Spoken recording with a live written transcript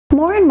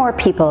More and more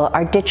people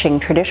are ditching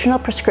traditional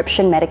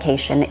prescription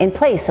medication in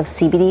place of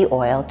CBD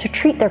oil to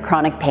treat their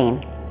chronic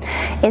pain.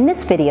 In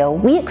this video,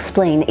 we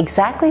explain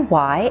exactly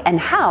why and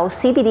how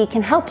CBD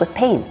can help with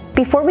pain.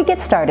 Before we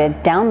get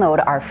started,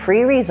 download our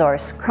free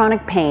resource,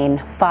 Chronic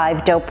Pain: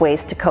 5 Dope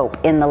Ways to Cope,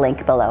 in the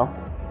link below.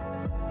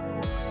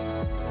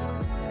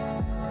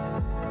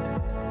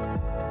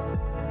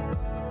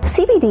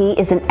 CBD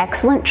is an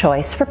excellent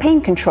choice for pain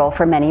control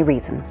for many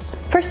reasons.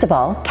 First of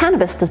all,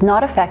 cannabis does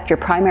not affect your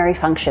primary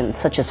functions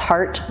such as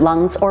heart,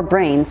 lungs, or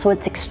brain, so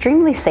it's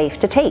extremely safe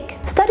to take.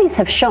 Studies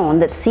have shown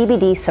that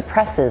CBD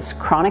suppresses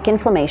chronic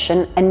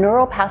inflammation and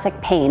neuropathic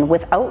pain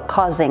without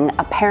causing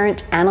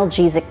apparent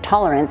analgesic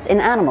tolerance in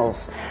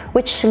animals,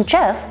 which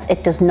suggests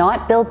it does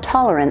not build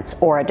tolerance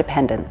or a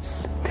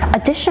dependence.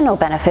 Additional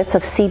benefits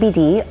of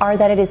CBD are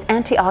that it is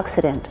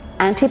antioxidant,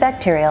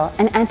 antibacterial,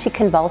 and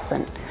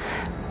anticonvulsant,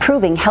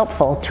 proving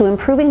helpful to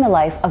improving the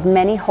life of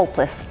many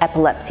hopeless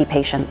epilepsy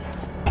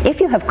patients.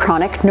 If you have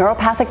chronic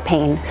neuropathic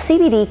pain,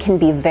 CBD can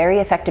be a very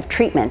effective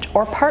treatment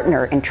or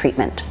partner in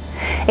treatment.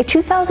 A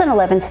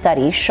 2011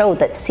 study showed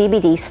that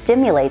CBD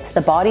stimulates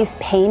the body's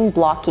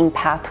pain-blocking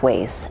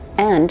pathways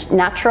and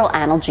natural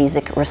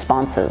analgesic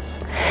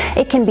responses.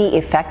 It can be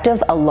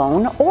effective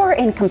alone or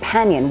in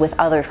companion with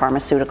other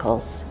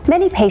pharmaceuticals.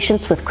 Many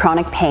patients with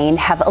chronic pain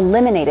have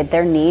eliminated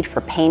their need for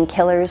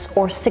painkillers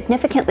or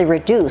significantly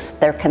reduced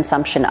their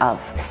consumption of.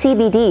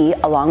 CBD,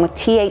 along with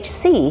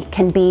THC,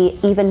 can be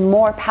even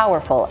more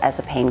powerful as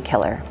a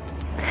painkiller.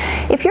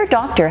 If your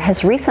doctor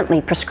has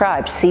recently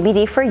prescribed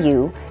CBD for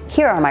you,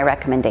 here are my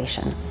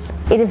recommendations.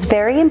 It is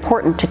very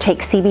important to take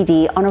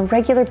CBD on a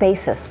regular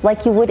basis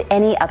like you would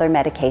any other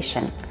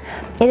medication.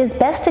 It is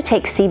best to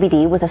take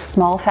CBD with a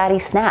small fatty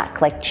snack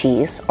like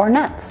cheese or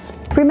nuts.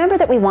 Remember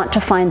that we want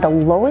to find the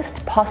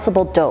lowest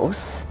possible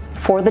dose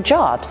for the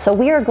job, so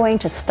we are going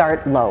to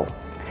start low.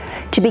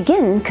 To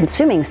begin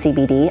consuming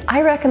CBD,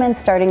 I recommend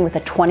starting with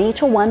a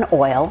 20:1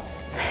 oil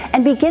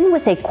and begin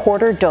with a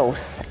quarter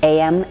dose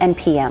AM and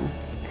PM.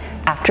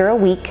 After a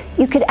week,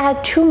 you could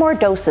add 2 more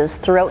doses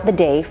throughout the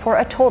day for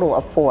a total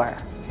of 4.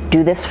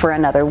 Do this for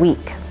another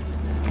week.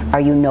 Are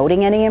you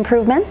noting any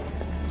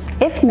improvements?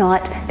 If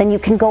not, then you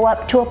can go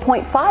up to a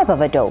 0.5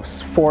 of a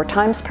dose 4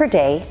 times per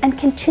day and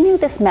continue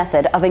this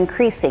method of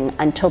increasing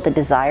until the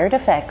desired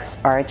effects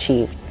are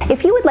achieved.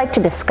 If you would like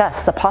to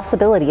discuss the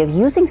possibility of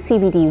using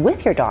CBD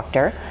with your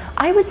doctor,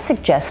 I would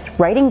suggest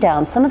writing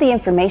down some of the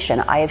information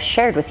I have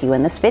shared with you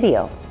in this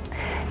video.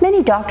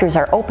 Many doctors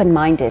are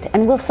open-minded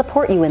and will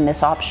support you in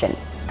this option.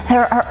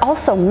 There are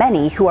also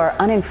many who are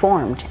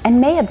uninformed and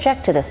may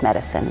object to this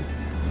medicine.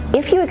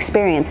 If you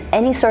experience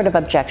any sort of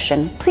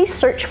objection, please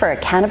search for a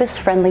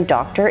cannabis-friendly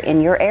doctor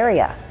in your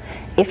area.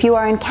 If you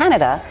are in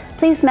Canada,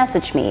 please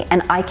message me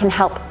and I can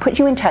help put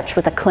you in touch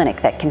with a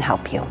clinic that can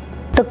help you.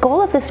 The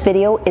goal of this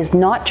video is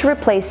not to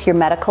replace your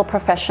medical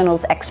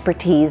professional's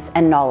expertise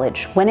and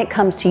knowledge when it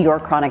comes to your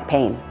chronic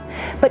pain,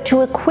 but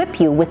to equip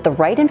you with the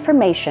right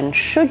information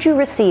should you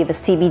receive a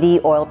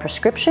CBD oil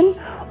prescription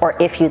or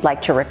if you'd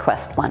like to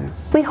request one.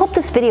 We hope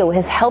this video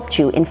has helped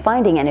you in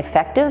finding an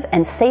effective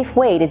and safe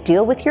way to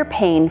deal with your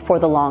pain for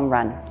the long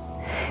run.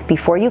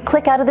 Before you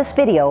click out of this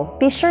video,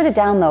 be sure to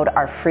download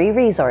our free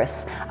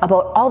resource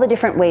about all the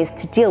different ways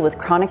to deal with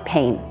chronic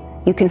pain.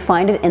 You can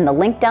find it in the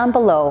link down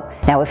below.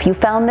 Now, if you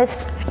found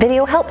this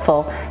video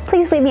helpful,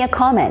 please leave me a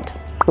comment,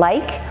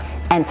 like,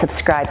 and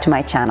subscribe to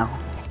my channel.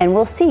 And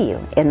we'll see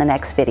you in the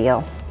next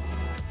video.